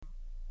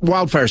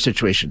wildfire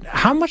situation,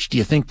 how much do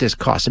you think this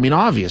costs? I mean,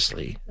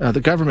 obviously, the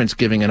government's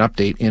giving an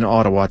update in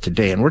Ottawa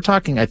today, and we're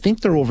talking, I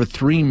think there are over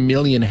 3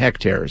 million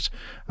hectares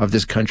of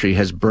this country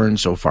has burned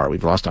so far.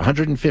 We've lost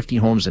 150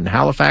 homes in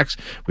Halifax.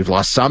 We've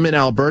lost some in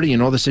Alberta. You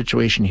know the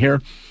situation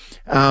here.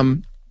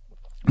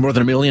 More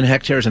than 1 million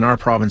hectares in our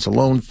province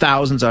alone,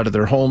 thousands out of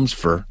their homes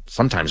for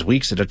sometimes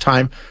weeks at a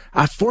time.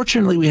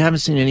 Fortunately, we haven't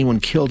seen anyone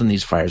killed in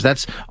these fires.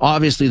 That's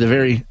obviously the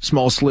very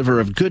small sliver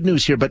of good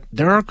news here, but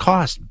there are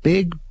costs,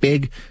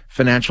 big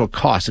financial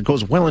costs. It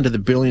goes well into the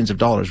billions of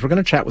dollars. We're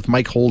going to chat with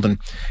Mike Holden,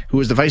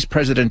 who is the Vice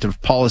President of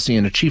Policy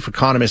and a Chief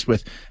Economist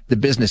with the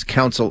Business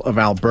Council of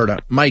Alberta.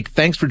 Mike,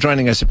 thanks for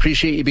joining us.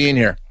 Appreciate you being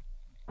here.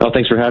 Oh,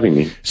 thanks for having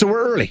me. So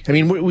we're early. I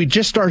mean, we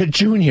just started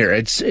June here.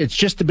 It's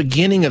just the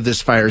beginning of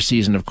this fire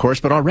season, of course,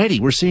 but already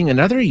we're seeing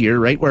another year,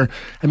 right, where,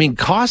 I mean,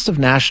 costs of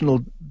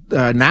natural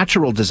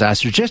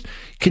disasters just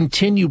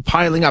continue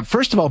piling up.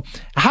 First of all,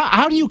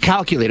 how do you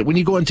calculate it when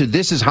you go into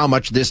this is how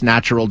much this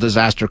natural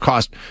disaster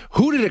cost?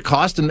 Who did it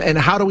cost, and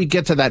how do we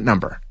get to that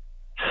number?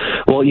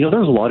 Well,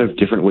 there's a lot of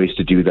different ways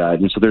to do that,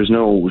 and so there's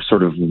no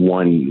sort of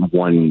one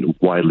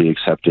widely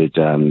accepted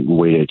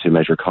way to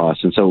measure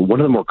costs. And so one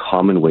of the more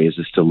common ways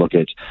is to look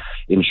at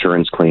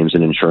insurance claims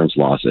and insurance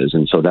losses,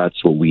 and so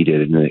that's what we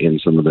did in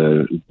some of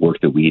the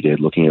work that we did,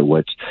 looking at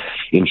what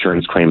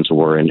insurance claims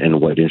were and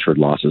what insured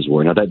losses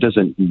were. Now, that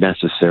doesn't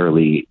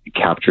necessarily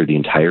capture the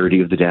entirety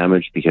of the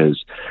damage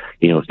because,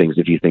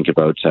 if you think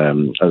about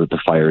the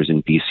fires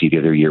in BC the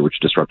other year, which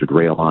disrupted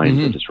rail lines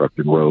and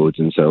disrupted roads,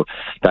 and so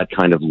that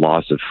kind of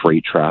loss of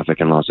freight traffic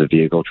and loss of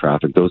vehicle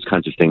traffic, those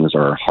kinds of things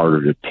are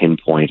harder to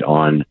pinpoint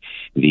on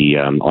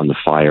the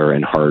fire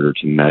and harder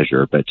to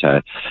measure. But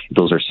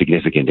those are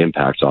significant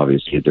impacts.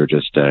 Obviously, they're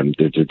just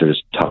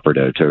tougher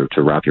to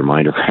wrap your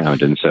mind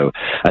around. And so,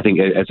 I think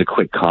as a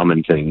quick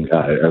common thing,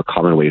 a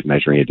common way of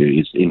measuring it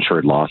is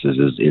insured losses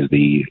is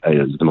the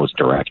most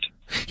direct.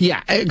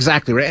 Yeah,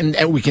 exactly right,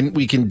 and we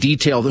can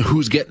detail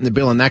who's getting the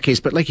bill in that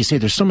case. But like you say,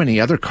 there's so many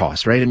other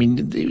costs, right? I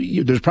mean,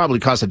 there's probably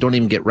costs that don't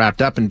even get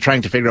wrapped up, and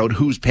trying to figure out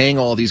who's paying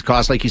all these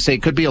costs, like you say,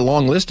 it could be a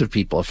long list of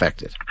people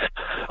affected.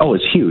 Oh,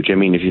 it's huge. I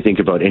mean, if you think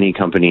about any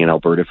company in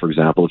Alberta, for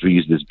example, if we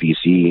use this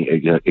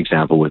BC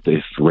example with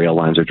if rail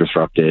lines are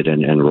disrupted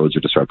and roads are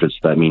disrupted,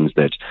 so that means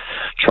that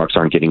trucks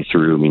aren't getting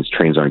through, means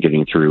trains aren't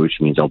getting through,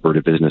 which means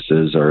Alberta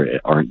businesses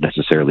aren't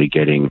necessarily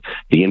getting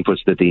the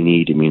inputs that they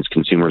need. It means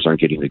consumers aren't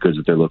getting the goods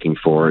that they're looking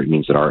for. It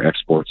means that our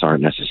exports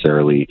aren't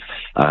necessarily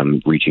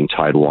reaching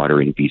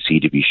Tidewater in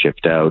BC to be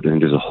shipped out.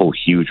 And there's a whole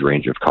huge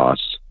range of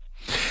costs.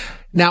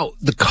 Now,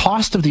 the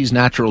cost of these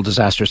natural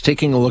disasters,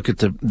 taking a look at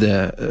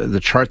the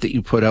chart that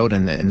you put out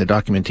and the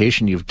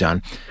documentation you've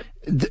done,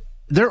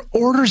 they're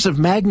orders of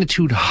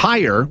magnitude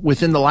higher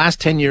within the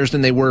last 10 years than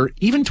they were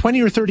even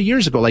 20 or 30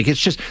 years ago. Like, it's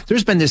just,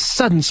 there's been this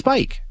sudden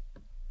spike.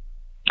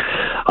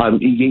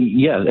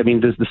 Yeah, I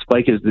mean, the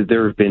spike is that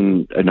there have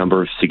been a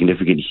number of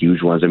significant,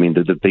 huge ones. I mean,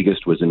 the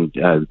biggest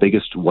the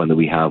biggest one that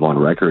we have on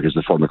record is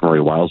the Fort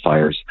McMurray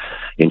wildfires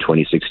in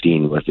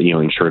 2016. With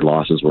insured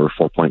losses were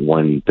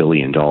 $4.1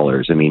 billion.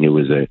 I mean, it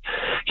was a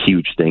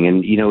huge thing,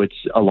 and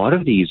it's a lot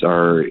of these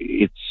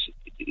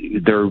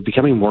they're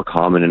becoming more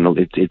common, and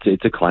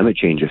it's a climate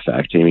change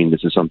effect. I mean,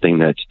 this is something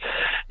that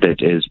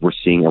is we're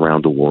seeing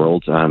around the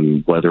world.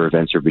 Weather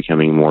events are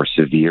becoming more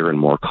severe and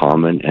more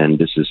common, and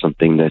this is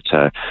something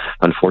that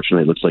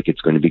unfortunately looks like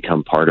it's going to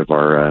become part of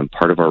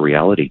our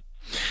reality.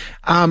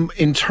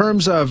 In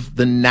terms of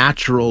the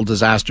natural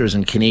disasters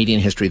in Canadian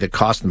history that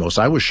cost the most,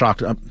 I was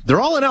shocked. They're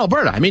all in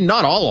Alberta. I mean,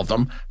 not all of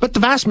them, but the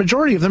vast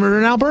majority of them are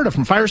in Alberta,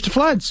 from fires to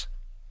floods.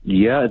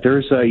 Yeah,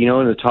 there's, in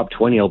the top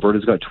 20,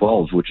 Alberta's got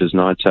 12, which is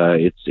not,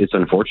 it's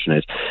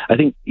unfortunate. I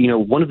think,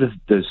 one of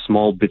the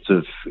small bits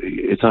of,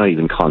 it's not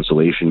even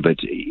consolation, but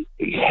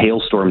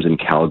hailstorms in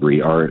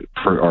Calgary are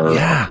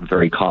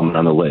very common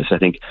on the list. I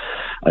think,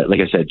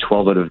 like I said,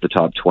 12 out of the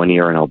top 20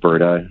 are in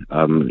Alberta,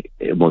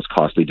 most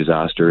costly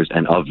disasters,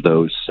 and of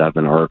those,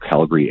 7 are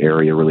Calgary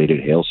area related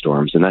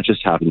hailstorms. And that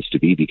just happens to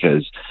be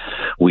because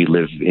we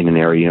live in an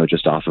area,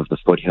 just off of the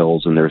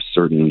foothills, and there's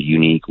certain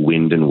unique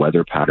wind and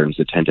weather patterns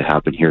that tend to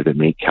happen here that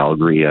make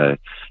Calgary a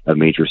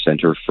major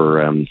center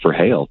for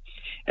hail.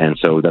 And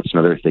so that's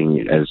another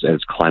thing, as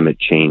climate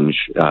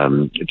change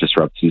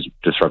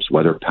disrupts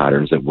weather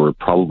patterns, that we're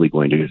probably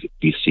going to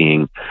be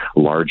seeing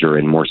larger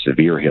and more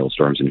severe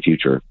hailstorms in the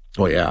future.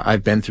 Oh yeah,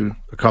 I've been through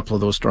a couple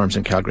of those storms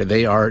in Calgary.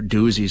 They are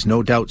doozies,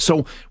 no doubt.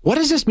 So what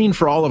does this mean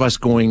for all of us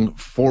going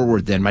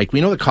forward then, Mike?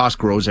 We know the cost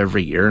grows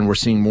every year, and we're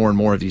seeing more and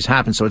more of these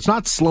happen, so it's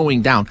not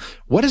slowing down.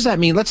 What does that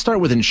mean? Let's start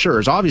with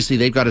insurers. Obviously,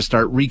 they've got to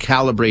start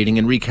recalibrating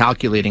and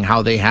recalculating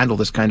how they handle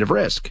this kind of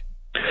risk.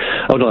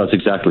 Oh, no, that's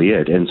exactly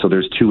it. And so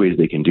there's 2 ways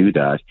they can do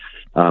that.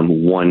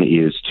 One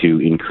is to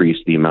increase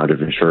the amount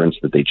of insurance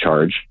that they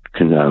charge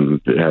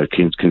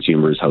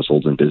consumers,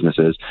 households, and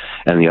businesses.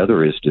 And the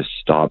other is to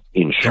stop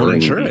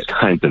insuring these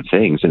kinds of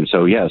things. And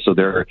so, so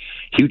there are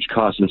huge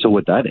costs. And so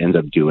what that ends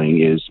up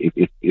doing is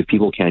if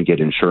people can't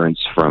get insurance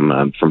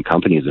from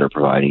companies that are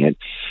providing it,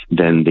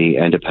 then they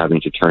end up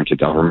having to turn to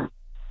government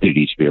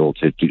opportunity to be able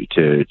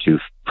to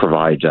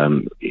provide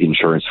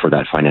insurance for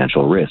that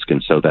financial risk,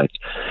 and so that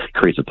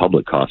creates a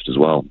public cost as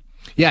well.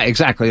 Yeah,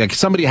 exactly. Like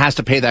somebody has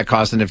to pay that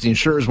cost, and if the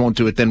insurers won't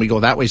do it, then we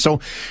go that way. So,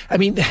 I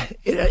mean,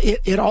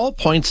 it all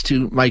points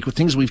to, Mike,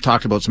 things we've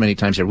talked about so many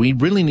times here. We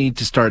really need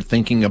to start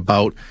thinking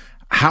about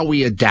how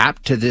we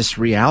adapt to this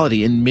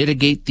reality and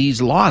mitigate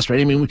these losses,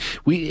 right? I mean,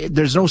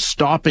 there's no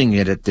stopping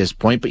it at this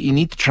point, but you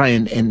need to try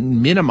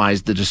and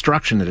minimize the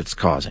destruction that it's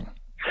causing.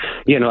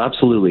 Yeah, no,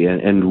 absolutely.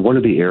 And one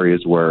of the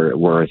areas where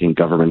I think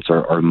governments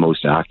are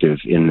most active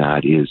in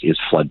that is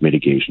flood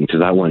mitigation, because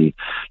that one,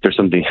 there's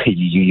something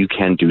you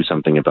can do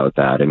something about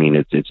that. I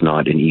mean, it's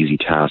not an easy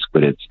task,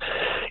 but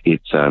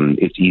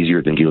it's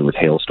easier than dealing with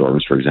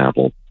hailstorms, for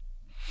example.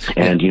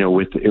 And, you know,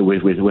 with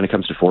when it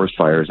comes to forest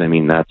fires, I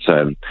mean, that's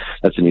an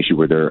issue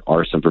where there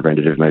are some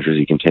preventative measures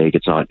you can take.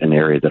 It's not an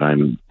area that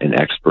I'm an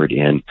expert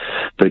in.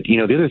 But, you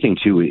know, the other thing,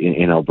 too,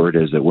 in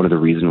Alberta is that one of the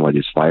reasons why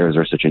these fires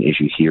are such an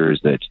issue here is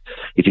that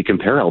if you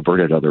compare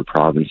Alberta to other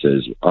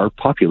provinces, our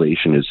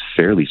population is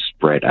fairly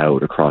spread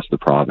out across the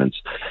province.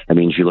 I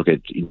mean, if you look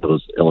at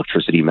those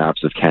electricity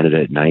maps of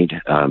Canada at night,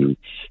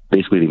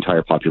 basically the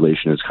entire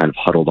population is kind of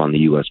huddled on the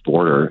U.S.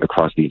 border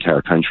across the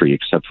entire country,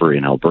 except for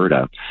in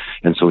Alberta.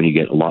 And so when you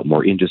get a lot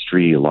more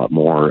industry, a lot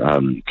more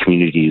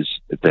communities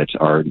that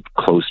are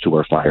close to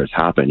where fires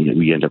happen,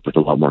 we end up with a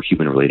lot more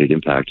human-related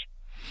impact.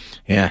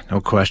 Yeah, no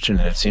question.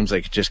 It seems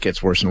like it just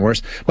gets worse and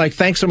worse. Mike,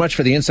 thanks so much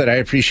for the insight. I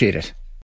appreciate it.